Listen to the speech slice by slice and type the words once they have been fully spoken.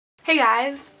Hey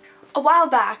guys! A while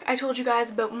back I told you guys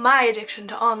about my addiction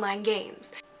to online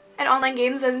games. And online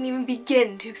games doesn't even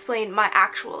begin to explain my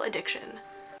actual addiction.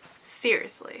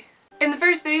 Seriously. In the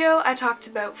first video I talked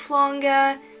about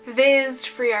Flonga, Viz,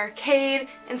 Free Arcade,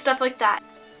 and stuff like that.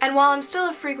 And while I'm still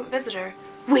a frequent visitor,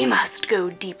 we must go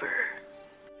deeper.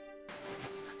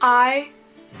 I,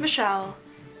 Michelle,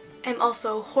 am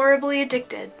also horribly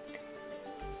addicted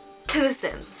to The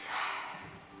Sims.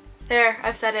 There,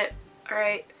 I've said it.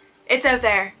 Alright. It's out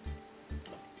there.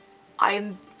 I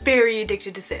am very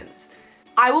addicted to Sims.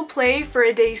 I will play for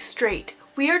a day straight.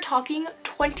 We are talking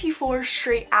 24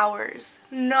 straight hours.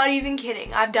 Not even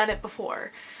kidding. I've done it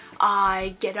before.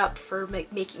 I get up for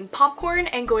making popcorn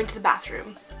and going to the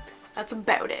bathroom. That's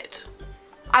about it.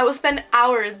 I will spend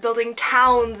hours building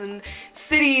towns and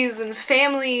cities and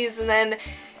families and then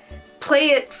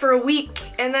play it for a week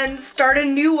and then start a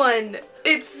new one.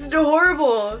 It's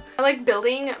horrible. I like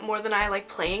building more than I like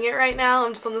playing it right now.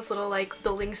 I'm just on this little like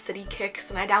building city kicks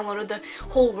and I downloaded the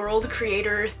whole world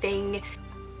creator thing.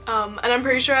 And I'm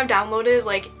pretty sure I've downloaded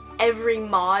like every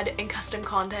mod and custom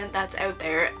content that's out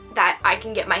there that I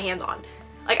can get my hands on.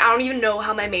 Like I don't even know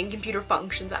how my main computer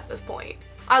functions at this point.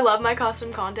 I love my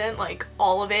custom content, like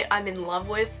all of it I'm in love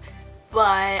with,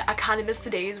 but I kind of miss the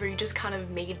days where you just kind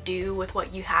of made do with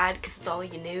what you had because it's all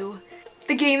you knew.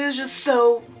 The game is just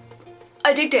so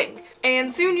addicting.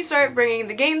 And soon you start bringing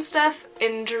the game stuff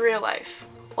into real life.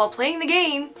 While playing the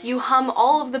game, you hum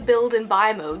all of the build and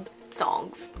buy mode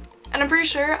songs. And I'm pretty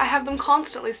sure I have them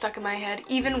constantly stuck in my head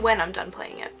even when I'm done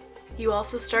playing it. You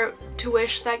also start to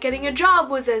wish that getting a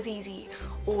job was as easy,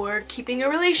 or keeping a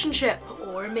relationship,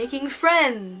 or making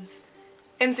friends.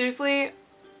 And seriously,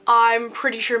 I'm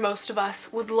pretty sure most of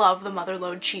us would love the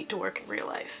motherlode cheat to work in real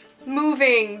life.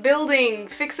 Moving, building,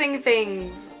 fixing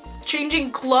things, changing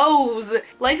clothes.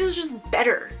 Life is just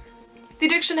better. The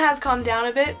addiction has calmed down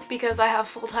a bit because I have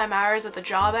full-time hours at the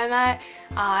job I'm at.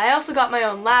 I also got my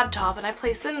own laptop and I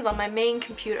play Sims on my main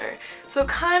computer, so it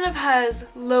kind of has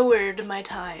lowered my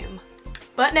time.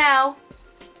 But now,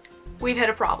 we've hit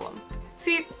a problem.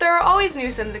 See, there are always new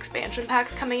Sims expansion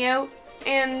packs coming out,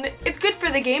 and it's good for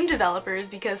the game developers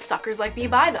because suckers like me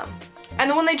buy them. And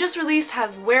the one they just released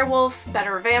has werewolves,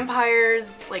 better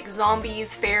vampires, like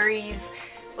zombies, fairies.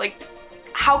 Like,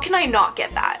 how can I not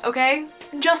get that, okay?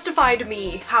 Justify to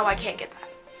me how I can't get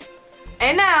that.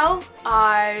 And now,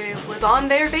 I was on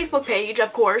their Facebook page,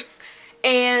 of course,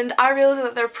 and I realized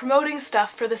that they're promoting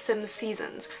stuff for The Sims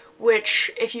Seasons, which,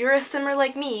 if you're a Simmer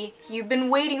like me, you've been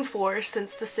waiting for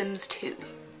since The Sims 2.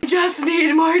 I just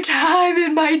need more time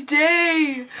in my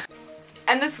day!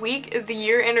 And this week is the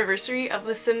year anniversary of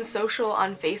The Sims Social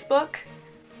on Facebook.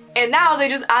 And now they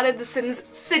just added The Sims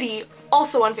City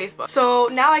also on Facebook. So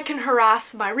now I can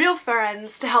harass my real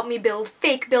friends to help me build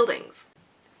fake buildings.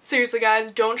 Seriously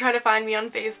guys, don't try to find me on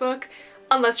Facebook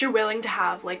unless you're willing to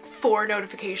have like 4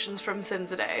 notifications from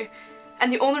Sims a day.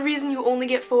 And the only reason you only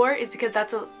get 4 is because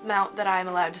that's the amount that I'm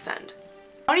allowed to send.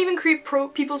 I don't even create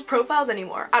people's profiles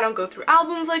anymore. I don't go through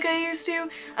albums like I used to,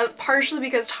 and it's partially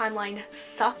because timeline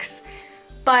sucks.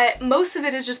 But most of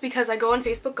it is just because I go on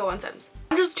Facebook, go on Sims.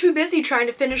 I'm just too busy trying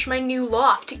to finish my new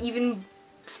loft to even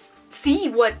see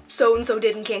what so-and-so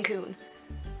did in Cancun.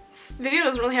 This video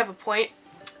doesn't really have a point.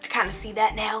 I kind of see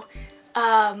that now.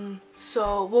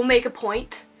 So we'll make a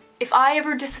point. If I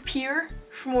ever disappear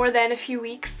for more than a few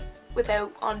weeks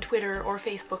without on Twitter or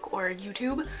Facebook or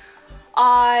YouTube,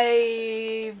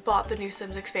 I bought the new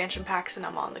Sims expansion packs and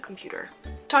I'm on the computer.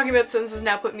 Talking about Sims has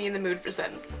now put me in the mood for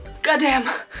Sims. Goddamn!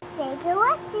 Thanks for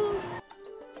watching.